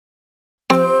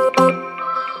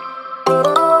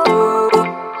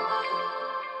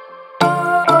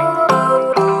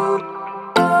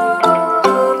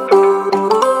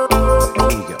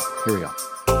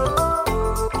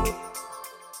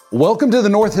Welcome to the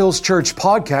North Hills Church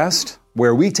podcast,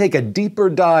 where we take a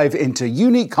deeper dive into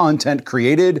unique content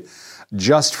created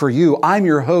just for you. I'm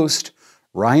your host,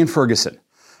 Ryan Ferguson,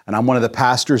 and I'm one of the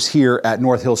pastors here at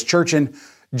North Hills Church, and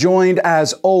joined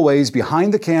as always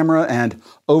behind the camera and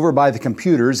over by the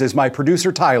computers is my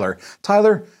producer, Tyler.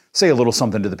 Tyler, say a little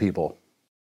something to the people.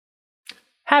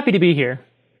 Happy to be here.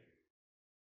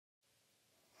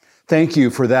 Thank you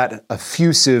for that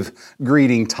effusive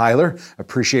greeting, Tyler.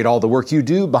 Appreciate all the work you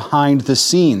do behind the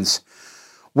scenes.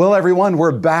 Well, everyone,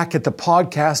 we're back at the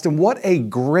podcast, and what a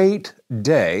great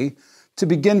day to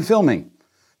begin filming.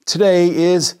 Today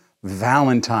is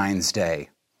Valentine's Day.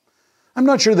 I'm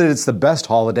not sure that it's the best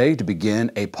holiday to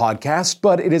begin a podcast,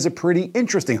 but it is a pretty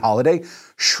interesting holiday,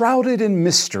 shrouded in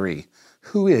mystery.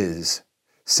 Who is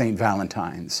St.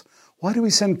 Valentine's? Why do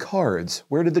we send cards?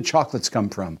 Where did the chocolates come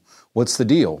from? What's the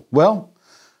deal? Well,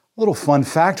 a little fun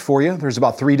fact for you. There's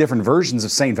about 3 different versions of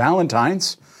St.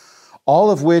 Valentine's, all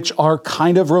of which are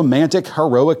kind of romantic,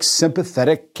 heroic,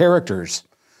 sympathetic characters.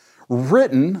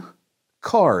 Written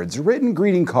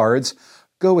greeting cards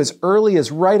go as early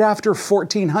as right after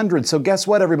 1400. So guess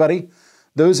what, everybody?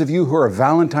 Those of you who are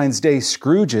Valentine's Day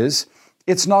Scrooges,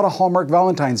 it's not a Hallmark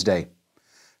Valentine's Day.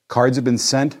 Cards have been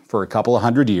sent for a couple of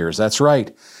hundred years. That's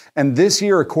right. And this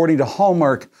year, according to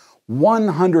Hallmark,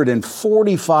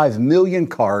 145 million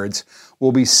cards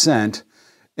will be sent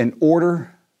in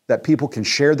order that people can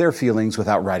share their feelings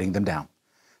without writing them down.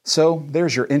 So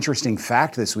there's your interesting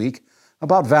fact this week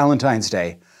about Valentine's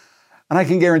Day. And I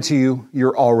can guarantee you,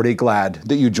 you're already glad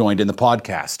that you joined in the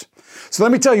podcast. So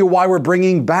let me tell you why we're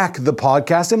bringing back the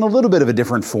podcast in a little bit of a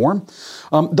different form.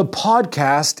 The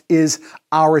podcast is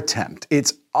our attempt.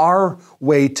 It's our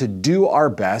way to do our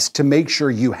best to make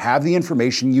sure you have the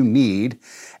information you need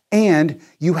and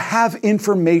you have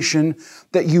information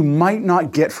that you might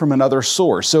not get from another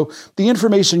source. So the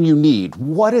information you need,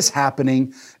 what is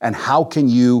happening, and how can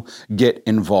you get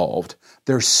involved?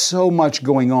 There's so much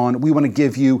going on. We want to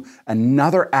give you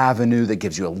another avenue that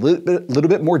gives you a little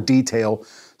bit more detail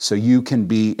so you can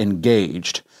be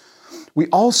engaged. We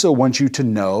also want you to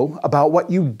know about what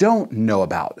you don't know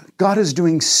about. God is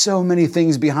doing so many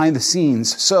things behind the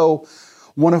scenes. So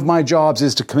one of my jobs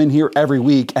is to come in here every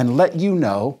week and let you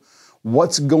know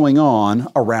what's going on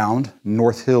around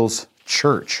North Hills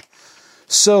Church.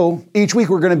 So each week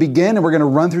we're going to begin and we're going to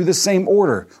run through the same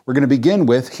order. We're going to begin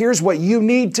with, here's what you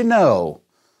need to know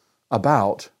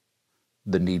about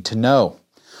the need to know.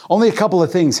 Only a couple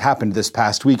of things happened this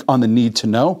past week on the need to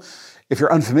know. If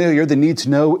you're unfamiliar, the need to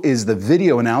know is the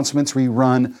video announcements we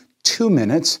run 2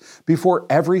 minutes before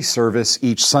every service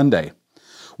each Sunday.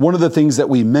 One of the things that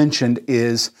we mentioned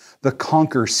is the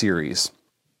Conquer series.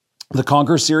 The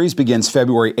Conquer series begins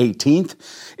February 18th.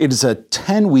 It is a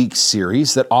 10-week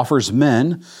series that offers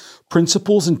men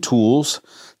principles and tools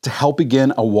to help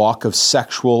begin a walk of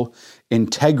sexual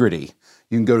integrity.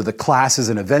 You can go to the classes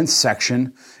and events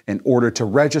section in order to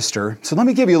register. So let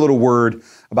me give you a little word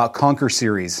about Conquer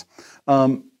series.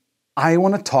 I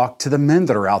want to talk to the men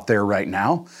that are out there right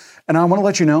now, and I want to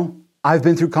let you know I've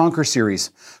been through Conquer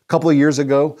series. A couple of years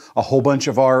ago, a whole bunch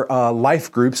of our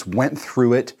life groups went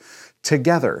through it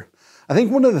together. I think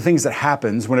one of the things that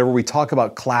happens whenever we talk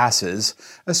about classes,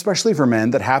 especially for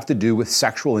men that have to do with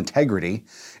sexual integrity,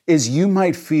 is you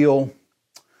might feel,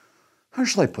 how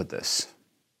shall I put this?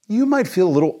 You might feel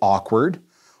a little awkward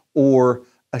or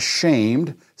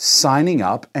ashamed signing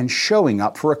up and showing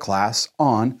up for a class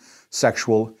on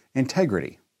sexual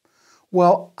integrity.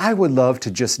 Well, I would love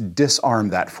to just disarm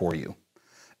that for you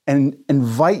and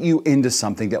invite you into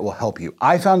something that will help you.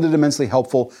 I found it immensely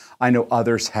helpful. I know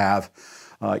others have.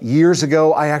 Years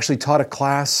ago, I actually taught a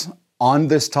class on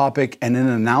this topic, and in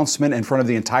an announcement in front of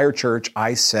the entire church,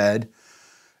 I said,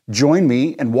 join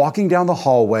me in walking down the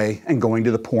hallway and going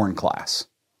to the porn class.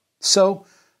 So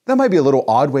that might be a little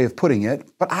odd way of putting it,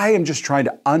 but I am just trying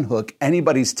to unhook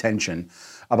anybody's tension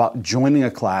about joining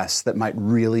a class that might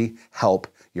really help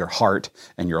your heart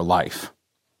and your life.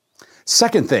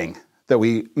 Second thing that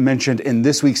we mentioned in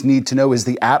this week's Need to Know is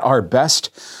the At Our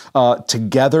Best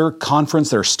Together conference.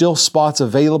 There are still spots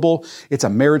available. It's a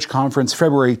marriage conference,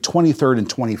 February 23rd and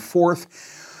 24th.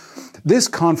 This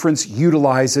conference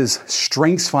utilizes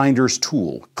StrengthsFinder's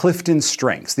tool, Clifton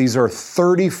Strengths. These are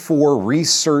 34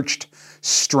 researched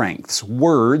strengths,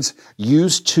 words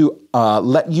used to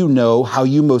let you know how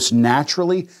you most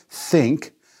naturally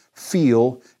think,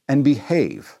 feel, and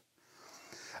behave.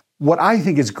 What I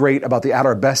think is great about the At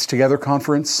Our Best Together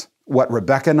conference, what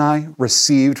Rebecca and I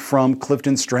received from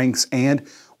Clifton Strengths, and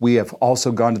we have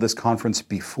also gone to this conference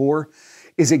before,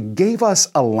 is it gave us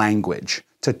a language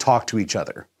to talk to each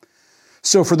other.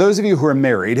 So for those of you who are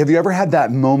married, have you ever had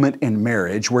that moment in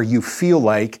marriage where you feel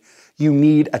like you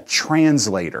need a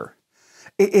translator?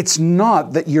 It's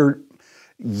not that you're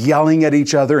yelling at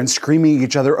each other and screaming at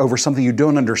each other over something you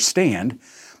don't understand.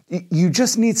 You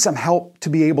just need some help to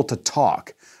be able to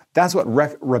talk. That's what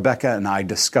Rebecca and I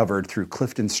discovered through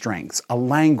Clifton Strengths, a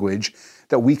language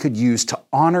that we could use to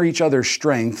honor each other's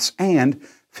strengths and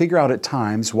figure out at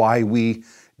times why we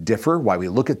differ, why we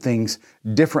look at things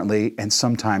differently, and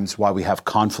sometimes why we have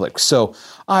conflict. So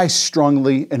I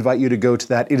strongly invite you to go to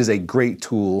that. It is a great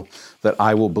tool that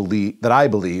I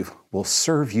believe will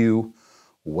serve you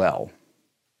well.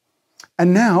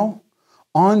 And now,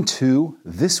 on to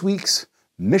this week's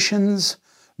Missions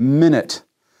Minute.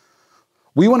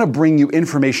 We want to bring you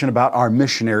information about our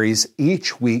missionaries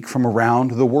each week from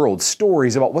around the world,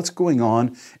 stories about what's going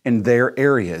on in their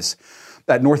areas.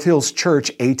 At North Hills Church,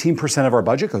 18% of our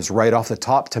budget goes right off the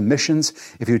top to missions.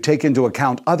 If you take into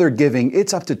account other giving,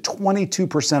 it's up to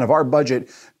 22% of our budget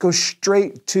goes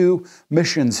straight to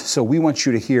missions. So we want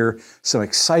you to hear some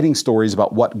exciting stories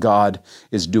about what God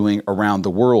is doing around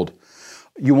the world.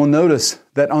 You will notice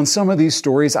that on some of these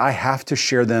stories, I have to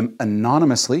share them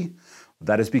anonymously.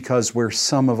 That is because where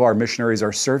some of our missionaries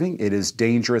are serving, it is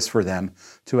dangerous for them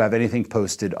to have anything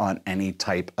posted on any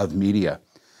type of media.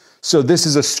 So this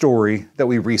is a story that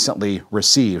we recently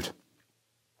received.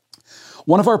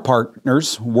 One of our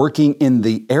partners working in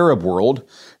the Arab world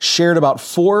shared about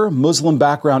 4 Muslim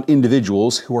background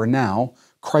individuals who are now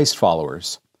Christ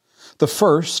followers. The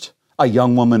first, a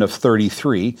young woman of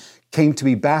 33, came to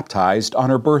be baptized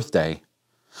on her birthday.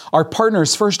 Our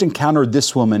partners first encountered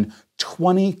this woman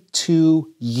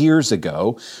 22 years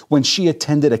ago when she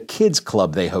attended a kids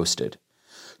club they hosted.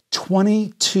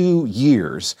 22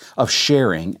 years of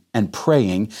sharing and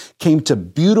praying came to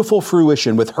beautiful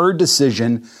fruition with her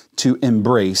decision to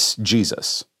embrace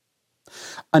Jesus.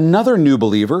 Another new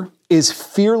believer is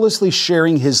fearlessly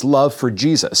sharing his love for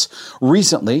Jesus.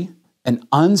 Recently, an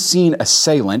unseen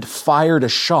assailant fired a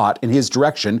shot in his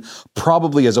direction,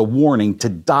 probably as a warning to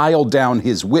dial down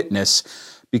his witness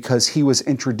because he was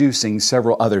introducing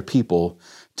several other people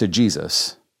to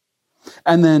Jesus.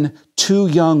 And then 2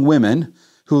 young women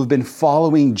who have been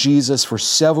following Jesus for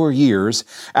several years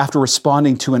after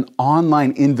responding to an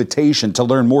online invitation to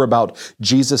learn more about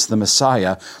Jesus the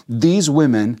Messiah. These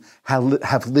women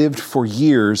have lived for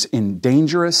years in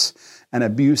dangerous and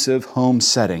abusive home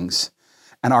settings,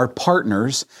 and our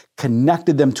partners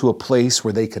connected them to a place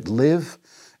where they could live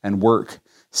and work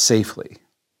safely.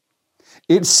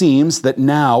 It seems that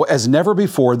now, as never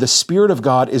before, the Spirit of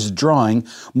God is drawing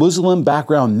Muslim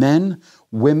background men,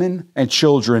 women, and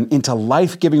children into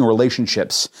life-giving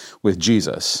relationships with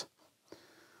Jesus.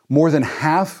 More than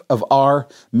half of our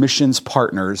missions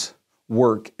partners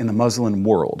work in the Muslim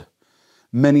world,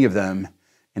 many of them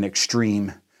in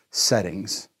extreme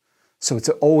settings. So it's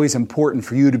always important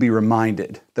for you to be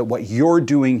reminded that what you're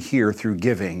doing here through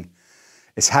giving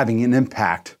is having an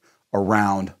impact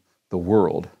around the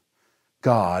world.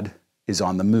 God is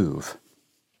on the move.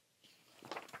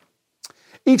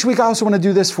 Each week, I also want to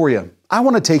do this for you. I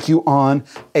want to take you on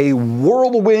a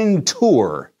whirlwind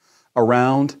tour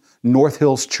around North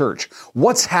Hills Church.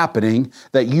 What's happening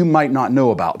that you might not know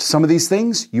about? Some of these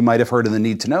things you might have heard of the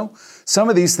need to know. Some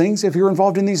of these things, if you're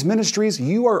involved in these ministries,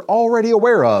 you are already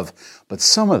aware of, but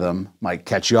some of them might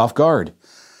catch you off guard.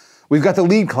 We've got the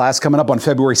lead class coming up on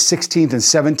February 16th and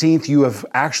 17th. You have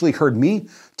actually heard me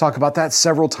talk about that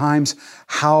several times.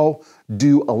 How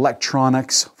do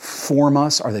electronics form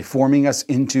us? Are they forming us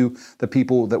into the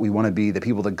people that we want to be, the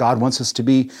people that God wants us to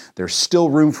be? There's still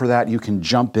room for that. You can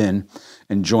jump in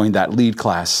and join that lead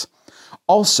class.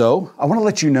 Also, I want to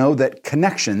let you know that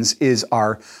Connections is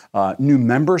our new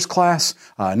members class.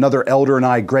 Another elder and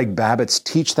I, Greg Babbitts,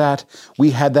 teach that.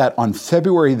 We had that on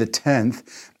February the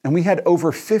 10th. And we had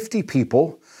over 50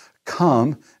 people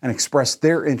come and express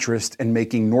their interest in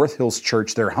making North Hills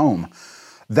Church their home.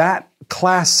 That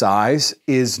class size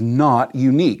is not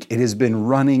unique. It has been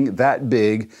running that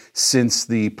big since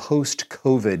the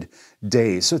post-COVID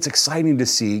days. So it's exciting to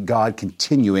see God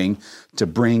continuing to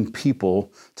bring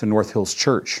people to North Hills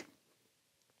Church.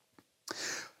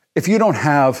 If you don't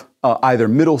have either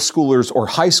middle schoolers or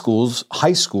high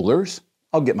schoolers,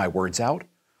 I'll get my words out,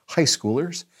 high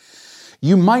schoolers,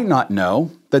 you might not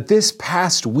know that this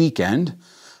past weekend,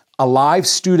 Alive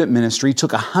Student Ministry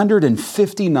took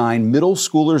 159 middle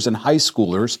schoolers and high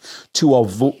schoolers to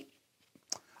I'm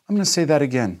going to say that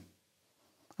again.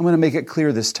 I'm going to make it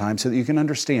clear this time so that you can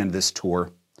understand this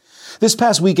tour. This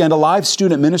past weekend, Alive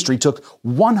Student Ministry took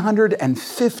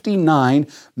 159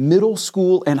 middle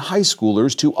school and high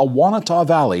schoolers to Awanata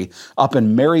Valley up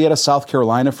in Marietta, South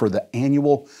Carolina for the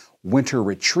annual winter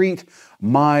retreat.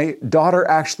 My daughter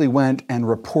actually went, and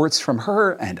reports from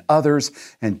her and others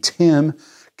and Tim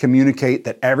communicate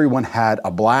that everyone had a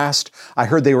blast. I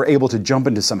heard they were able to jump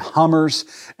into some Hummers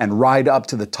and ride up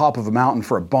to the top of a mountain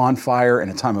for a bonfire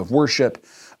and a time of worship.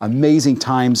 Amazing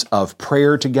times of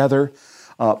prayer together.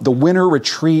 The winter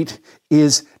retreat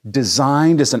is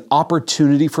designed as an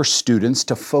opportunity for students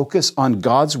to focus on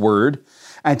God's Word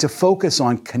and to focus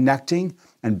on connecting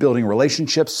and building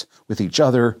relationships with each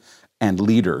other and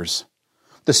leaders.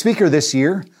 The speaker this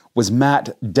year was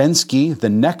Matt Densky, the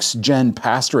next gen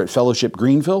pastor at Fellowship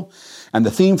Greenville, and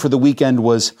the theme for the weekend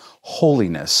was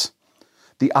holiness,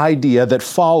 the idea that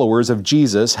followers of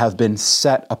Jesus have been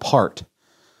set apart.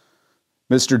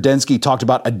 Mr. Densky talked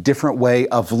about a different way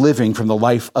of living from the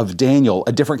life of Daniel,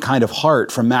 a different kind of heart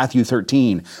from Matthew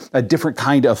 13, a different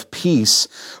kind of peace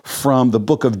from the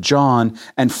book of John,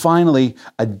 and finally,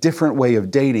 a different way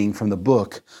of dating from the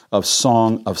book of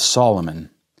Song of Solomon.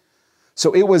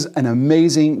 So it was an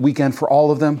amazing weekend for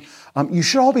all of them. You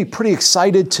should all be pretty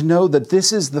excited to know that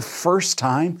this is the first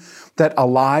time that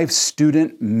Alive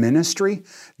Student Ministry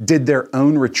did their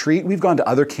own retreat. We've gone to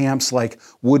other camps like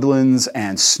Woodlands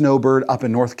and Snowbird up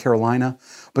in North Carolina,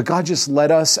 but God just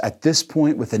led us at this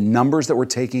point with the numbers that we're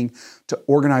taking to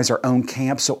organize our own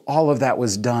camp. So all of that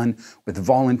was done with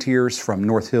volunteers from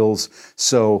North Hills.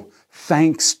 So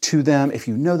thanks to them. If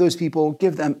you know those people,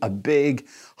 give them a big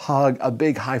hug, a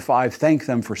big high five. Thank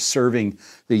them for serving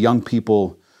the young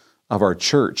people of our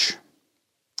church.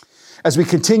 As we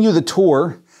continue the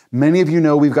tour, many of you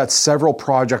know we've got several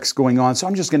projects going on, so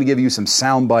I'm just going to give you some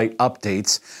soundbite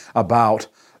updates about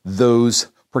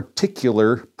those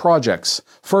particular projects.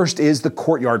 First is the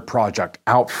courtyard project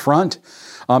out front.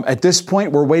 At this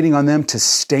point, we're waiting on them to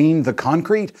stain the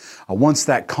concrete. Once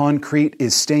that concrete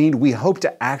is stained, we hope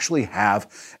to actually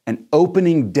have an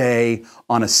opening day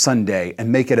on a Sunday and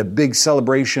make it a big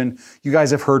celebration. You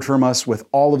guys have heard from us with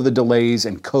all of the delays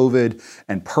and COVID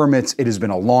and permits. It has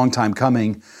been a long time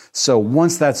coming. So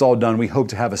once that's all done, we hope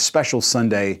to have a special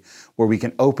Sunday where we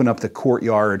can open up the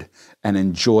courtyard and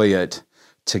enjoy it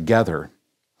together.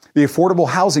 The affordable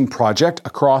housing project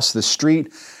across the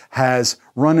street has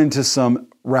run into some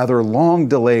rather long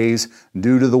delays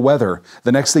due to the weather.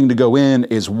 The next thing to go in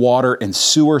is water and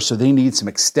sewer, so they need some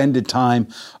extended time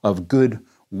of good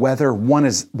weather.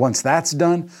 Once that's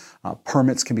done,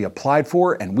 permits can be applied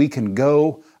for and we can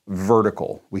go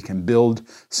vertical. We can build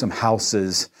some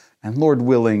houses and, Lord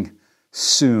willing,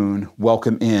 soon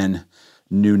welcome in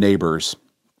new neighbors.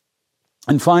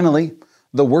 And finally,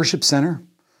 the worship center,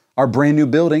 our brand new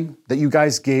building that you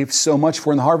guys gave so much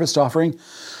for in the harvest offering.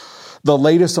 The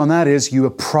latest on that is you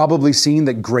have probably seen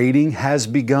that grading has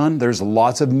begun. There's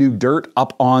lots of new dirt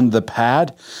up on the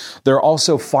pad. They're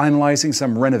also finalizing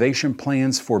some renovation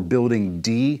plans for building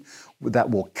D that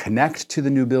will connect to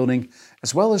the new building,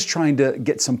 as well as trying to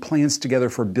get some plans together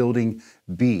for building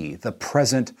B, the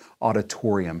present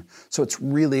auditorium. So it's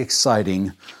really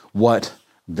exciting what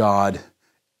God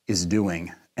is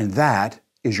doing. And that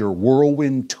is your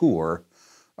whirlwind tour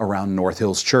around North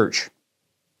Hills Church.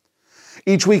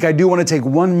 Each week, I do want to take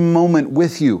one moment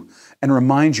with you and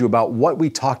remind you about what we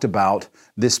talked about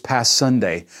this past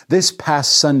Sunday. This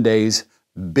past Sunday's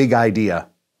big idea.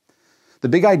 The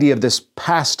big idea of this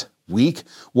past week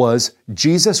was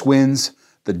Jesus wins,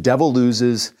 the devil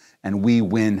loses, and we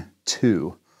win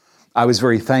too. I was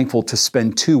very thankful to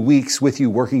spend 2 weeks with you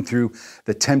working through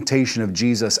the temptation of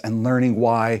Jesus and learning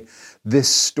why this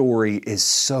story is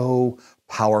so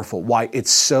powerful, why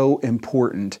it's so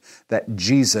important that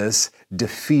Jesus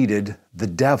defeated the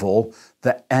devil,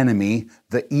 the enemy,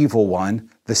 the evil one,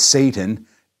 the Satan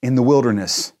in the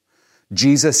wilderness.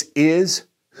 Jesus is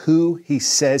who he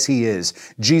says he is.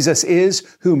 Jesus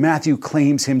is who Matthew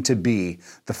claims him to be,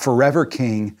 the forever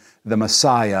King, the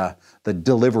Messiah, the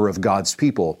deliverer of God's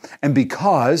people. And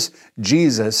because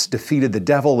Jesus defeated the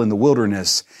devil in the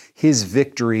wilderness, his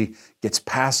victory gets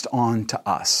passed on to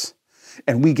us.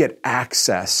 And we get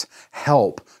access,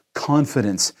 help,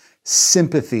 confidence,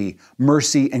 sympathy,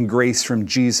 mercy, and grace from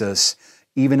Jesus,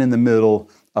 even in the middle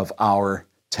of our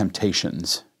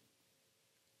temptations.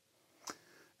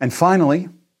 And finally,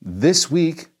 this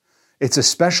week, it's a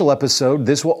special episode.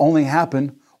 This will only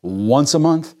happen once a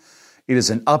month. It is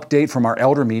an update from our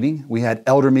elder meeting. We had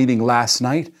elder meeting last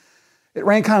night. It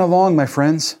ran kind of long, my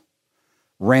friends.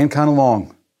 Ran kind of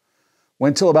long.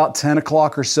 Went till about 10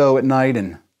 o'clock or so at night,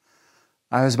 and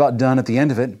I was about done at the end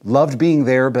of it. Loved being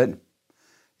there, but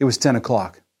it was 10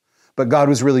 o'clock. But God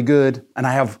was really good, and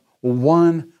I have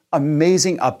one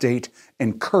amazing update,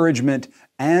 encouragement,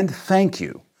 and thank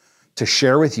you to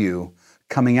share with you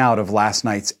coming out of last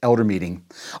night's elder meeting.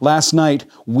 Last night,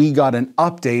 we got an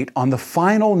update on the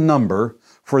final number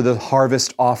for the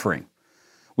harvest offering.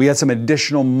 We had some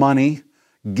additional money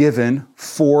given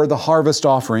for the harvest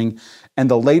offering, and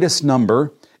the latest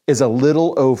number is a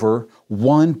little over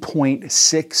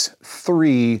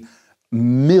 $1.63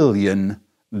 million.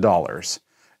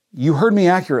 You heard me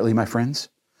accurately, my friends.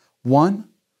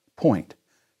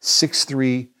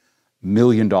 $1.63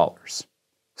 million.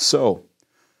 So,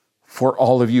 for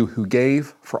all of you who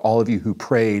gave, for all of you who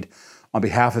prayed, on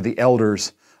behalf of the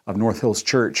elders of North Hills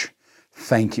Church,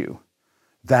 thank you.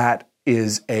 That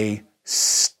is a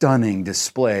stunning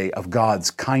display of God's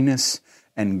kindness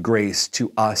and grace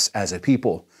to us as a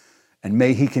people. And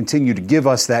may He continue to give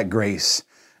us that grace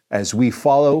as we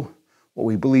follow what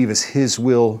we believe is His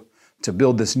will to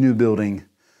build this new building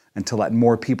and to let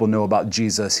more people know about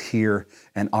Jesus here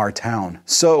in our town.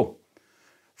 So,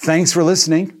 thanks for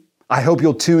listening. I hope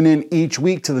you'll tune in each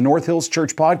week to the North Hills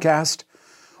Church podcast.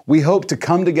 We hope to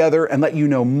come together and let you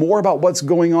know more about what's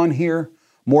going on here,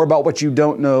 more about what you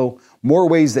don't know, more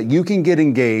ways that you can get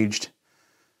engaged,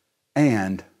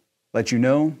 and let you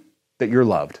know that you're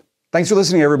loved. Thanks for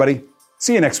listening, everybody.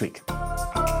 See you next week.